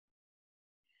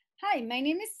Hi, my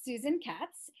name is Susan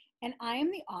Katz, and I am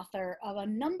the author of a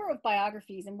number of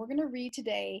biographies, and we're going to read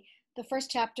today the first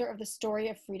chapter of the story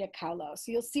of Frida Kahlo.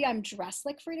 So you'll see I'm dressed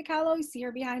like Frida Kahlo. You see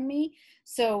her behind me.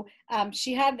 So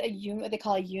she had what they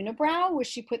call a unibrow, where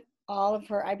she put all of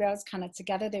her eyebrows kind of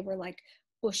together. They were like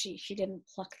bushy. She didn't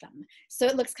pluck them. So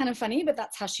it looks kind of funny, but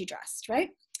that's how she dressed,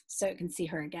 right? So you can see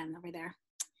her again over there.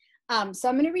 So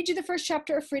I'm going to read you the first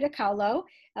chapter of Frida Kahlo,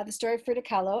 the story of Frida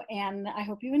Kahlo, and I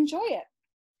hope you enjoy it.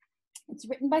 It's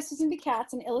written by Susan B.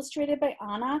 Katz and illustrated by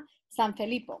Ana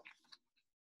Sanfilippo.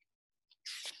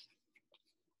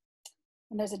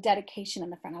 And there's a dedication in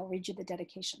the front. I'll read you the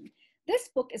dedication. This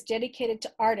book is dedicated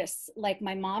to artists like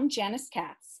my mom, Janice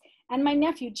Katz, and my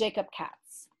nephew, Jacob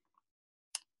Katz.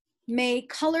 May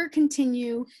color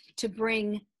continue to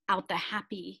bring out the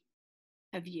happy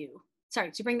of you.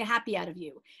 To bring the happy out of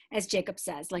you, as Jacob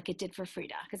says, like it did for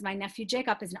Frida, because my nephew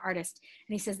Jacob is an artist,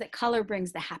 and he says that color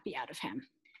brings the happy out of him.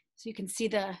 So you can see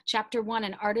the chapter 1,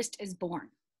 an artist is born.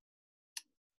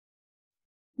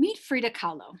 Meet Frida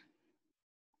Kahlo.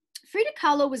 Frida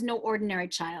Kahlo was no ordinary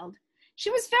child.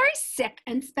 She was very sick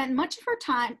and spent much of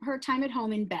her time at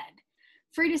home in bed.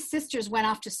 Frida's sisters went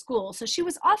off to school, so she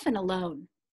was often alone.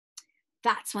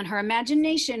 That's when her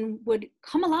imagination would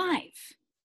come alive.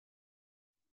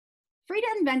 Frida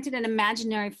invented an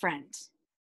imaginary friend.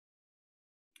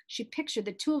 She pictured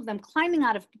the two of them climbing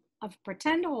out of a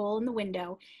pretend hole in the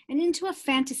window and into a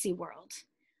fantasy world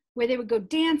where they would go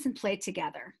dance and play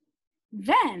together.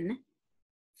 Then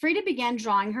Frida began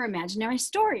drawing her imaginary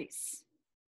stories.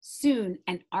 Soon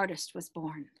an artist was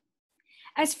born.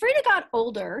 As Frida got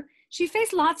older, she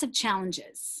faced lots of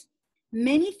challenges.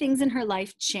 Many things in her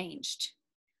life changed.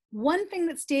 One thing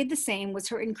that stayed the same was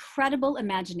her incredible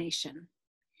imagination.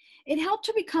 It helped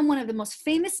her become one of the most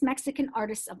famous Mexican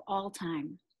artists of all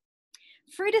time.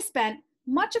 Frida spent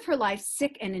much of her life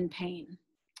sick and in pain.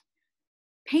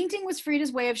 Painting was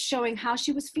Frida's way of showing how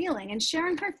she was feeling and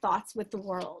sharing her thoughts with the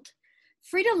world.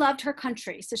 Frida loved her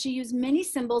country, so she used many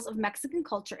symbols of Mexican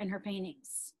culture in her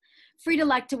paintings. Frida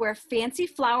liked to wear fancy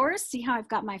flowers. See how I've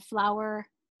got my flower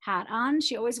hat on?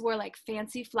 She always wore like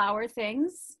fancy flower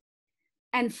things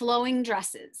and flowing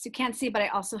dresses. You can't see, but I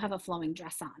also have a flowing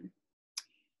dress on.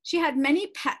 She had many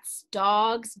pets,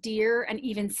 dogs, deer, and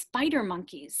even spider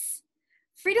monkeys.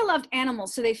 Frida loved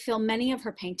animals, so they fill many of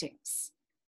her paintings.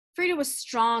 Frida was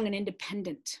strong and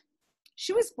independent.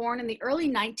 She was born in the early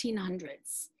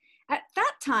 1900s. At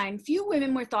that time, few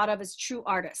women were thought of as true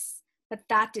artists, but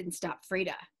that didn't stop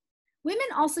Frida. Women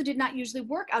also did not usually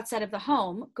work outside of the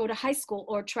home, go to high school,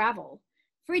 or travel.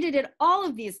 Frida did all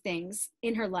of these things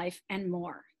in her life and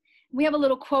more. We have a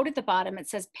little quote at the bottom. It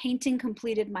says, "Painting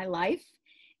completed my life."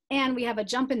 And we have a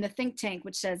jump in the think tank,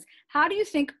 which says, how do you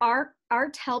think art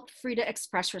helped Frida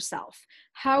express herself?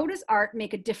 How does art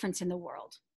make a difference in the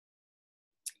world?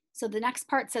 So the next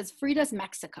part says Frida's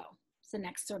Mexico. It's the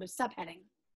next sort of subheading.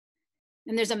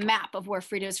 And there's a map of where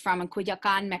Frida is from in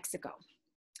Culiacan, Mexico.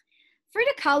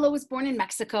 Frida Kahlo was born in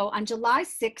Mexico on July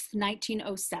 6,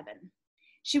 1907.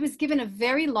 She was given a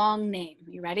very long name.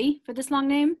 You ready for this long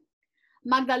name?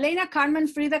 Magdalena Carmen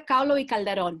Frida Kahlo y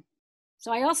Calderón.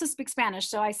 So I also speak Spanish,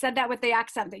 so I said that with the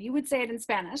accent that you would say it in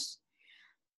Spanish.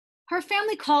 Her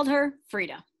family called her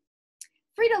Frida.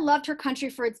 Frida loved her country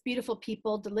for its beautiful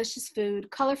people, delicious food,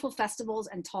 colorful festivals,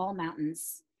 and tall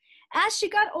mountains. As she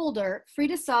got older,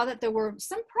 Frida saw that there were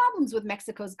some problems with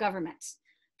Mexico's government.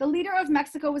 The leader of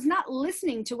Mexico was not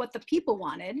listening to what the people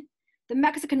wanted. The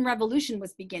Mexican Revolution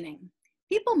was beginning.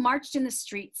 People marched in the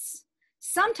streets.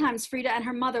 Sometimes Frida and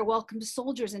her mother welcomed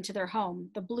soldiers into their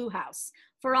home, the Blue House,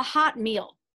 for a hot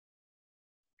meal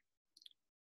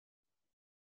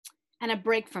and a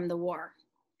break from the war.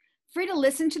 Frida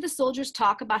listened to the soldiers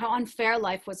talk about how unfair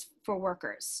life was for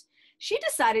workers. She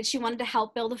decided she wanted to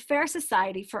help build a fair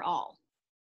society for all.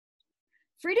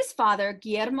 Frida's father,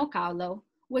 Guillermo Kahlo,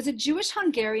 was a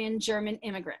Jewish-Hungarian-German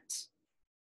immigrant.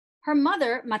 Her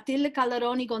mother, Matilde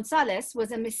Calderón y González,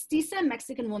 was a mestiza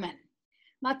Mexican woman.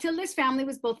 Matilde's family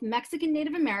was both Mexican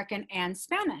Native American and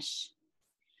Spanish.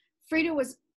 Frida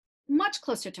was much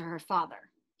closer to her father.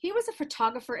 He was a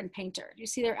photographer and painter. You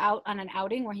see they're out on an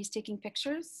outing where he's taking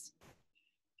pictures.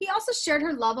 He also shared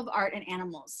her love of art and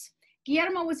animals.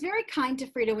 Guillermo was very kind to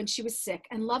Frida when she was sick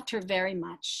and loved her very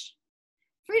much.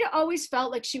 Frida always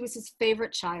felt like she was his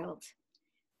favorite child.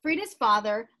 Frida's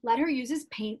father let her use his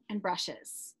paint and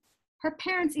brushes. Her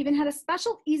parents even had a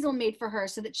special easel made for her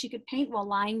so that she could paint while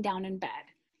lying down in bed.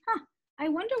 I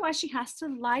wonder why she has to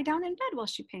lie down in bed while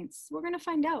she paints. We're going to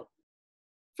find out.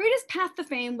 Frida's path to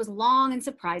fame was long and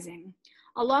surprising.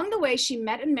 Along the way, she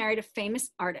met and married a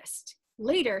famous artist.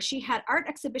 Later, she had art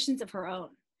exhibitions of her own.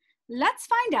 Let's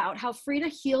find out how Frida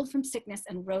healed from sickness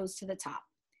and rose to the top.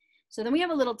 So then we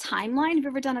have a little timeline. Have you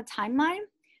ever done a timeline?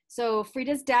 So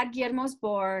Frida's dad, Guillermo, is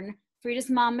born. Frida's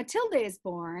mom, Matilde, is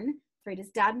born. Frida's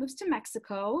dad moves to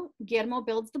Mexico. Guillermo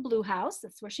builds the Blue House.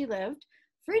 That's where she lived.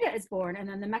 Frida is born, and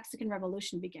then the Mexican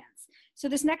Revolution begins. So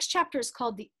this next chapter is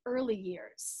called The Early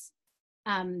Years.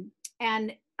 And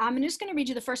I'm just going to read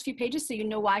you the first few pages so you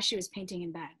know why she was painting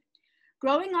in bed.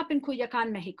 Growing up in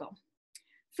Culiacan, Mexico.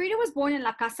 Frida was born in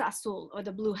La Casa Azul, or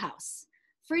the Blue House.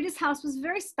 Frida's house was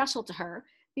very special to her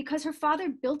because her father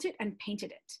built it and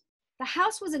painted it. The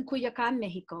house was in Culiacan,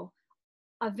 Mexico,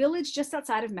 a village just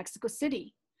outside of Mexico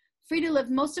City. Frida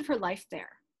lived most of her life there.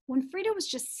 When Frida was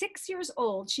just 6 years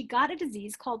old, she got a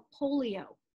disease called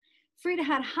polio. Frida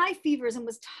had high fevers and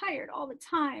was tired all the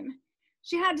time.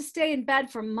 She had to stay in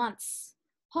bed for months.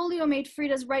 Polio made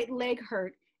Frida's right leg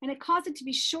hurt, and it caused it to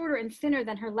be shorter and thinner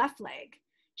than her left leg.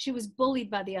 She was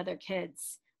bullied by the other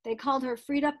kids. They called her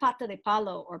Frida Pata de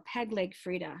Palo, or Peg Leg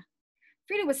Frida.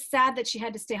 Frida was sad that she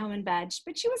had to stay home in bed,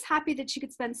 but she was happy that she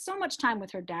could spend so much time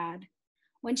with her dad.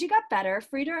 When she got better,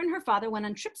 Frida and her father went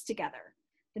on trips together.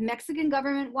 The Mexican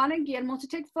government wanted Guillermo to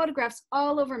take photographs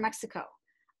all over Mexico.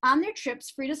 On their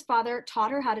trips, Frida's father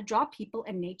taught her how to draw people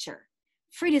and nature.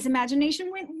 Frida's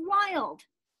imagination went wild.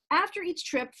 After each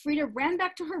trip, Frida ran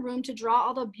back to her room to draw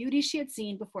all the beauty she had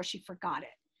seen before she forgot it.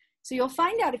 So you'll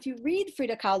find out if you read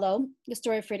Frida Kahlo, the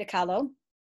story of Frida Kahlo,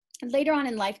 and later on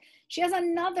in life, she has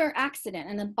another accident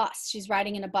in a bus. She's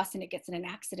riding in a bus and it gets in an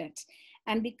accident.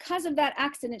 And because of that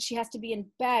accident, she has to be in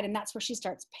bed, and that's where she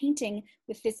starts painting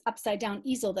with this upside down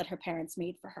easel that her parents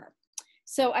made for her.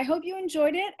 So I hope you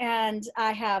enjoyed it, and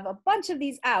I have a bunch of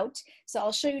these out. So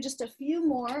I'll show you just a few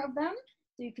more of them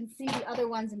so you can see the other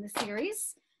ones in the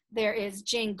series. There is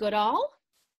Jane Goodall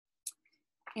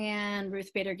and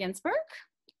Ruth Bader Ginsburg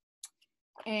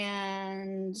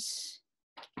and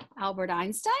Albert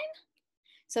Einstein.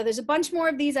 So there's a bunch more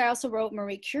of these. I also wrote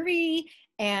Marie Curie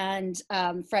and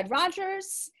Fred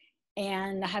Rogers,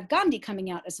 and I have Gandhi coming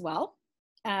out as well.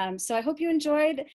 So I hope you enjoyed